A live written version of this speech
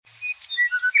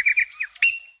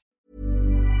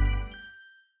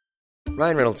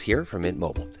Ryan Reynolds here from Mint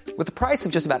Mobile. With the price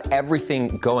of just about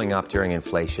everything going up during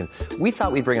inflation, we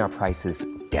thought we'd bring our prices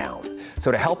down.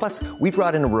 So to help us, we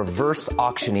brought in a reverse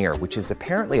auctioneer, which is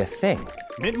apparently a thing.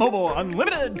 Mint Mobile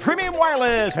Unlimited Premium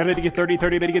Wireless. How to get 30,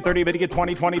 30, bit to get 30, bit to get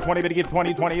 20, 20, 20, bit to get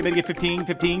 20, 20, bit to get 15,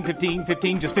 15, 15,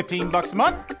 15, just $15 a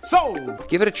month? Sold!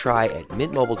 Give it a try at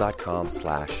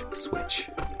mintmobile.com/switch.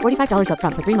 $45 up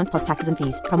front for 3 months plus taxes and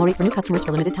fees. Promo rate for new customers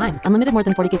for limited time. Unlimited more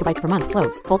than 40 gigabytes per month.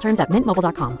 Slows full terms at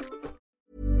mintmobile.com.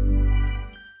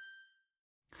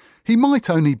 He might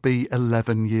only be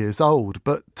 11 years old,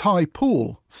 but Tai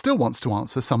Poole still wants to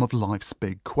answer some of life's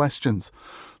big questions,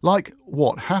 like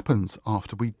what happens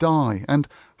after we die and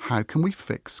how can we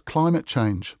fix climate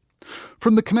change.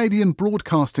 From the Canadian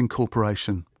Broadcasting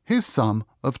Corporation, here's some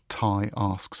of Tai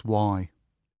Asks Why.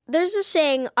 There's a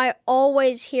saying I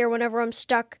always hear whenever I'm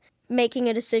stuck making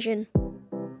a decision.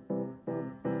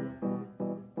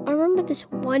 I remember this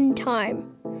one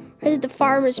time. I was at the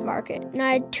farmer's market, and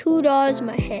I had $2 in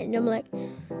my hand, and I'm like,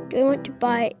 do I want to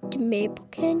buy the maple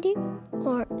candy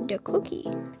or the cookie?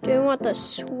 Do I want the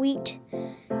sweet,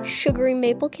 sugary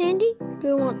maple candy?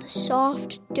 Do I want the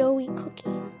soft, doughy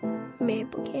cookie?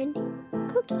 Maple candy,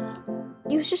 cookie.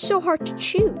 It was just so hard to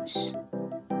choose.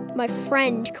 My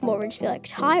friend come over and just be like,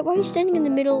 Tai, why are you standing in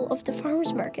the middle of the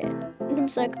farmer's market? And I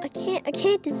was like, I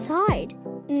can't decide.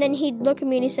 And then he'd look at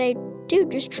me and he'd say,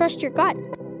 dude, just trust your gut.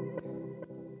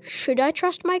 Should I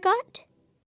trust my gut?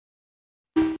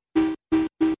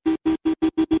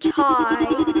 Tai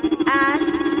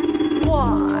Asks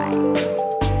Why.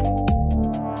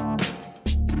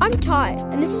 I'm Tai,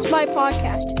 and this is my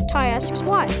podcast, Tai Asks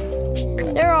Why.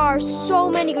 There are so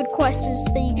many good questions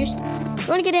that you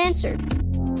want to get answered.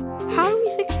 How do we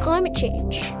fix climate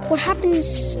change? What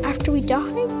happens after we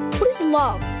die? What is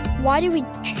love? Why do we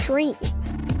dream?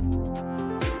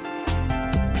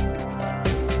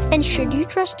 And should you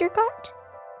trust your gut?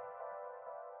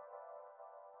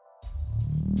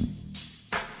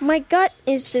 My gut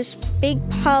is this big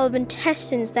pile of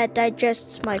intestines that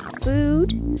digests my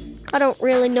food. I don't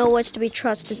really know what's to be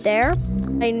trusted there.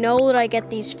 I know that I get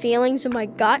these feelings in my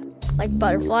gut, like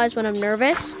butterflies when I'm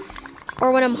nervous,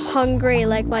 or when I'm hungry,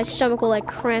 like my stomach will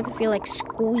cramp and feel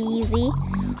squeezy.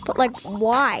 But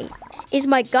why? Is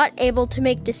my gut able to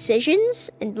make decisions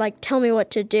and tell me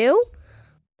what to do?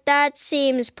 That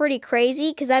seems pretty crazy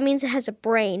because that means it has a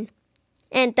brain.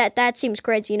 And that seems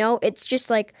crazy, It's just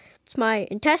it's my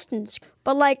intestines.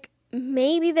 But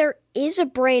maybe there is a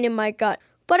brain in my gut.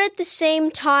 But at the same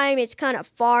time, it's kind of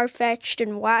far-fetched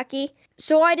and wacky.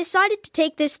 So I decided to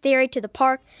take this theory to the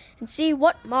park and see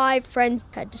what my friends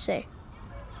had to say.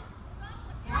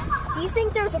 Do you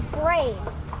think there's a brain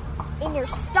in your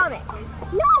stomach?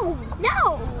 No!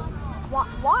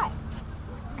 Why?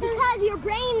 Because your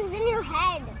brain is in your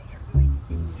head.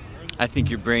 I think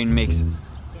your brain makes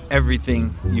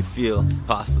everything you feel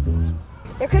possible.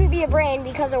 There couldn't be a brain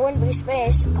because there wouldn't be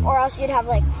space, or else you'd have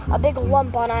a big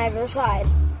lump on either side.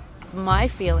 My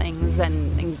feelings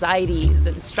and anxieties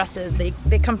and stresses, they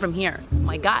come from here,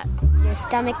 my gut. Your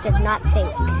stomach does not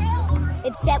think.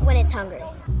 It's set when it's hungry.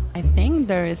 I think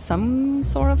there is some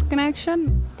sort of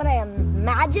connection. But I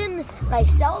imagine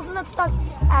cells and that stuff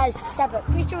as separate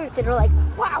creatures that are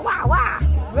wah, wah, wah.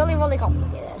 It's really, really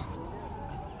complicated.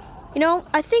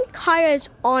 I think Kaya is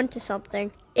onto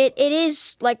something. It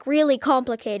is really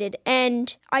complicated,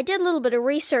 and I did a little bit of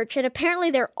research, and apparently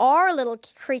there are little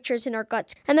creatures in our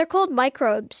guts, and they're called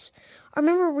microbes. I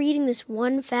remember reading this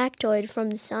one factoid from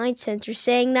the Science Center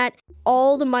saying that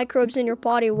all the microbes in your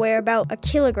body weigh about 1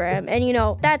 kilogram, and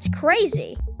that's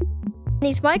crazy.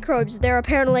 These microbes, they're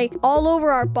apparently all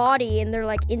over our body, and they're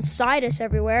inside us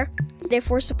everywhere. If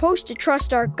we're supposed to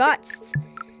trust our guts,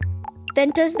 then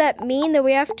does that mean that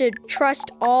we have to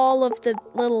trust all of the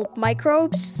little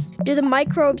microbes? Do the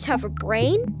microbes have a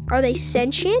brain? Are they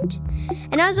sentient?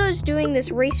 And as I was doing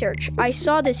this research, I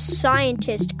saw this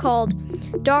scientist called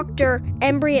Dr.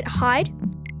 Embriet Hyde.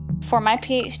 For my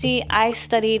PhD, I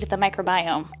studied the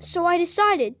microbiome. So I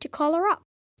decided to call her up.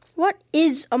 What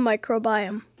is a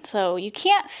microbiome? So you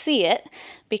can't see it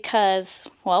because,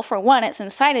 well, for one, it's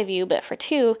inside of you, but for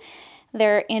two,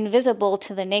 they're invisible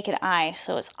to the naked eye.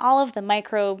 So it's all of the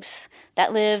microbes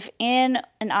that live in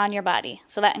and on your body.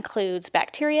 So that includes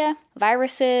bacteria,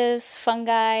 viruses,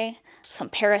 fungi, some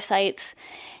parasites.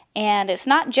 And it's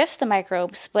not just the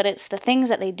microbes, but it's the things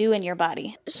that they do in your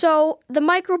body. So the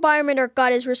microbiome in our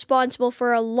gut is responsible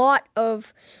for a lot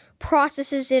of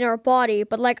processes in our body.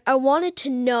 But I wanted to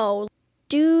know,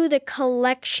 do the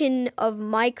collection of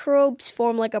microbes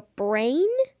form a brain?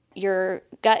 Your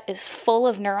gut is full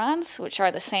of neurons, which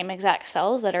are the same exact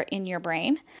cells that are in your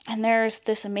brain. And there's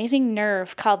this amazing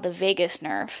nerve called the vagus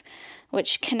nerve,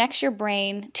 which connects your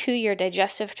brain to your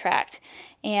digestive tract.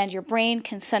 And your brain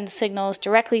can send signals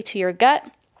directly to your gut,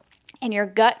 and your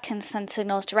gut can send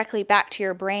signals directly back to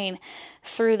your brain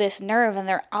through this nerve, and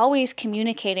they're always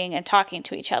communicating and talking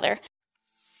to each other.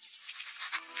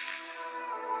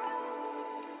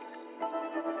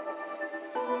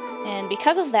 And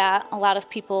because of that, a lot of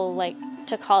people like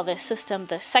to call this system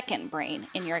the second brain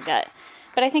in your gut.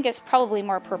 But I think it's probably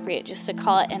more appropriate just to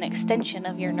call it an extension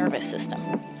of your nervous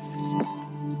system.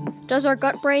 Does our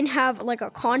gut brain have like a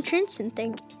conscience and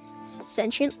think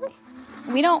sentiently?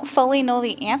 We don't fully know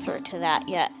the answer to that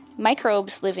yet.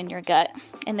 Microbes live in your gut,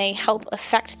 and they help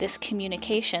affect this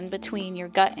communication between your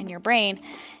gut and your brain.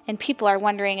 And people are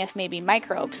wondering if maybe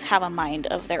microbes have a mind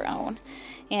of their own.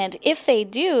 And if they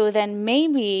do, then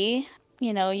maybe,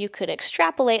 you could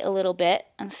extrapolate a little bit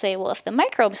and say, well, if the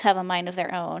microbes have a mind of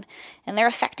their own and they're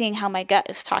affecting how my gut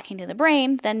is talking to the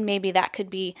brain, then maybe that could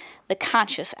be the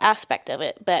conscious aspect of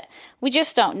it. But we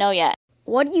just don't know yet.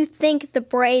 What do you think the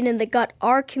brain and the gut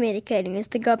are communicating? Is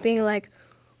the gut being like,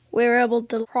 we're able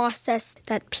to process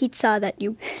that pizza that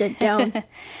you sent down a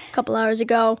couple hours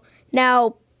ago.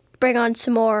 Now bring on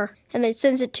some more. And then it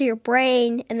sends it to your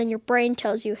brain, and then your brain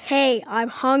tells you, hey, I'm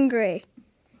hungry.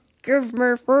 Give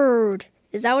me food.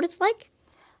 Is that what it's like?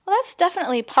 Well, that's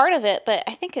definitely part of it, but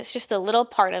I think it's just a little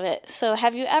part of it. So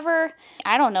have you ever,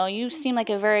 I don't know, you seem like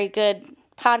a very good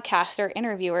podcaster,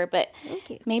 interviewer, but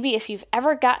maybe if you've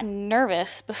ever gotten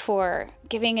nervous before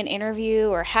giving an interview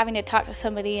or having to talk to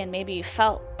somebody and maybe you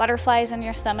felt butterflies in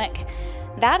your stomach,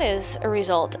 that is a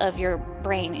result of your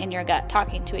brain and your gut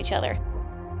talking to each other.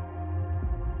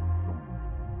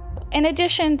 In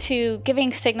addition to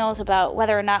giving signals about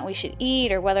whether or not we should eat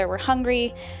or whether we're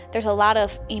hungry, there's a lot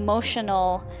of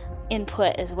emotional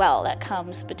input as well that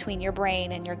comes between your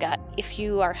brain and your gut. If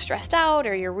you are stressed out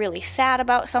or you're really sad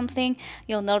about something,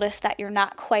 you'll notice that you're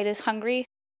not quite as hungry.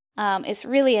 It's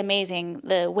really amazing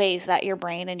the ways that your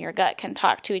brain and your gut can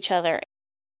talk to each other.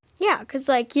 Yeah, because,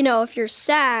 if you're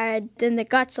sad, then the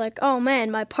gut's like, oh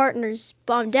man, my partner's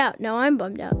bummed out. Now I'm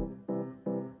bummed out.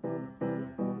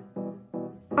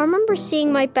 I remember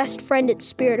seeing my best friend at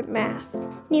Spirit of Math,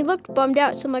 and he looked bummed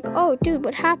out, so I'm like, oh, dude,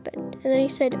 what happened? And then he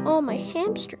said, oh, my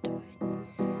hamster died.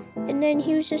 And then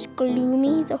he was just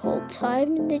gloomy the whole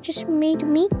time, and it just made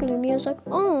me gloomy. I was like,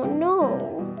 oh,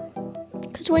 no.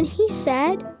 Because when he's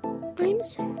sad, I'm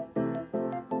sad.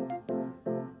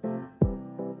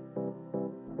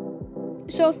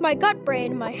 So if my gut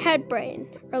brain and my head brain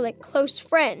are like close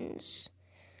friends,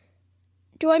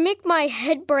 do I make my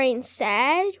head brain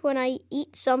sad when I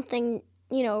eat something,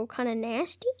 kind of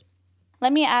nasty?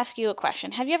 Let me ask you a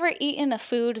question. Have you ever eaten a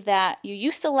food that you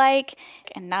used to like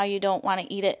and now you don't want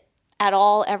to eat it at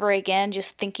all ever again?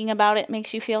 Just thinking about it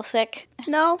makes you feel sick?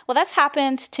 No. Well, that's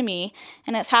happened to me,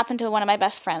 and it's happened to one of my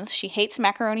best friends. She hates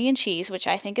macaroni and cheese, which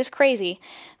I think is crazy,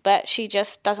 but she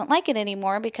just doesn't like it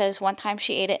anymore because one time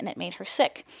she ate it and it made her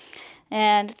sick.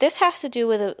 And this has to do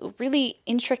with a really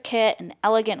intricate and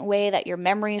elegant way that your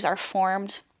memories are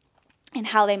formed and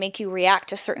how they make you react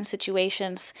to certain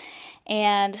situations.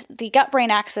 And the gut-brain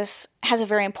axis has a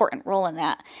very important role in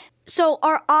that. So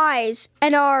our eyes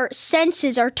and our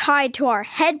senses are tied to our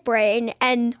head brain,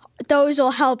 and those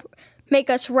will help make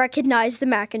us recognize the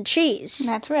mac and cheese.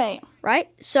 That's right. Right?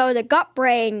 So the gut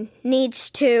brain needs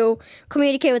to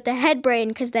communicate with the head brain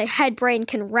because the head brain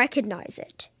can recognize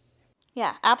it.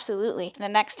 Yeah, absolutely. The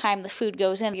next time the food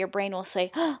goes in, your brain will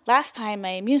say, oh, last time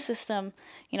my immune system,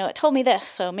 it told me this,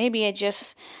 so maybe I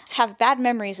just have bad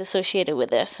memories associated with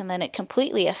this, and then it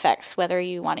completely affects whether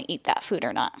you want to eat that food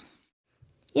or not.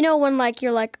 When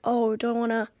you're like, oh, don't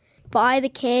want to buy the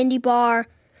candy bar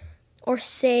or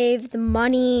save the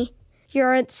money,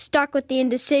 you're stuck with the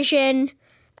indecision,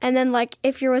 and then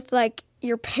if you're with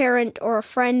your parent or a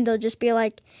friend, they'll just be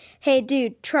like, hey,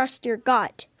 dude, trust your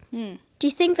gut. Do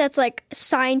you think that's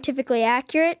scientifically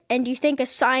accurate? And do you think a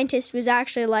scientist was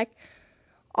actually like,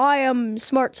 I am a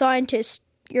smart scientist,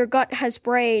 your gut has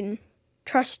brain,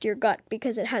 trust your gut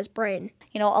because it has brain?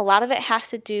 A lot of it has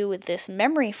to do with this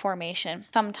memory formation.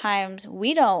 Sometimes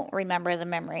we don't remember the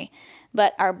memory,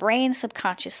 but our brain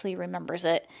subconsciously remembers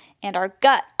it, and our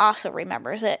gut also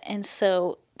remembers it. And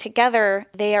so together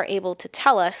they are able to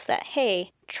tell us that,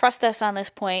 hey, trust us on this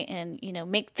point and,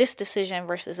 make this decision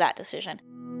versus that decision.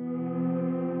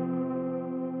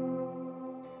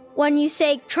 When you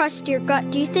say trust your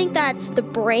gut, do you think that's the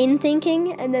brain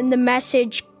thinking and then the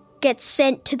message gets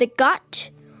sent to the gut?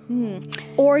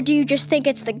 Or do you just think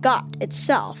it's the gut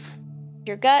itself?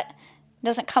 Your gut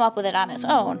doesn't come up with it on its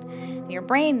own. Your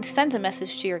brain sends a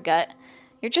message to your gut.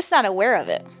 You're just not aware of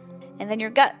it. And then your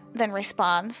gut then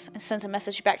responds and sends a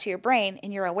message back to your brain,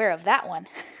 and you're aware of that one.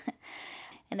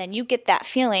 And then you get that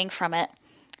feeling from it,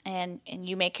 and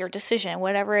you make your decision,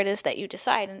 whatever it is that you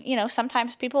decide. And,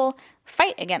 sometimes people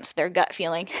fight against their gut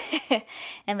feeling,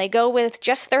 and they go with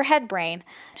just their head brain.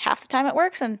 Half the time it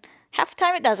works, and half the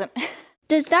time it doesn't.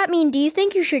 Does that mean, do you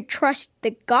think you should trust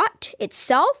the gut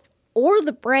itself or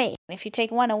the brain? If you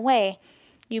take one away,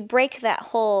 you break that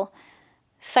whole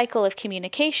cycle of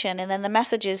communication, and then the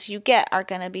messages you get are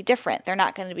going to be different. They're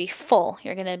not going to be full.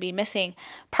 You're going to be missing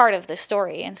part of the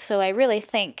story. And so I really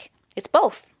think it's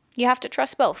both. You have to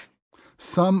trust both.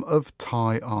 Some of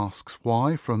Tai Asks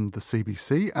Why from the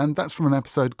CBC, and that's from an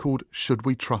episode called Should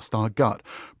We Trust Our Gut,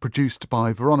 produced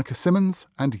by Veronica Simmonds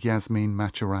and Yasmine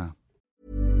Mathurin.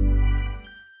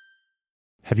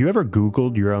 Have you ever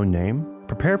Googled your own name?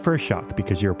 Prepare for a shock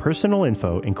because your personal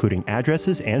info, including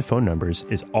addresses and phone numbers,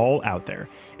 is all out there.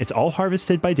 It's all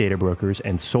harvested by data brokers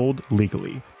and sold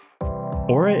legally.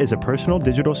 Aura is a personal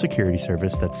digital security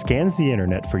service that scans the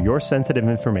internet for your sensitive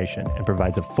information and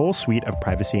provides a full suite of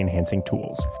privacy-enhancing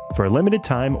tools. For a limited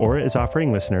time, Aura is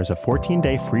offering listeners a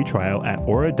 14-day free trial at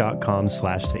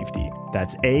aura.com/safety.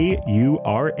 That's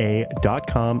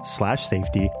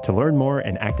AURA.com/safety to learn more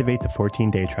and activate the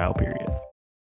 14-day trial period.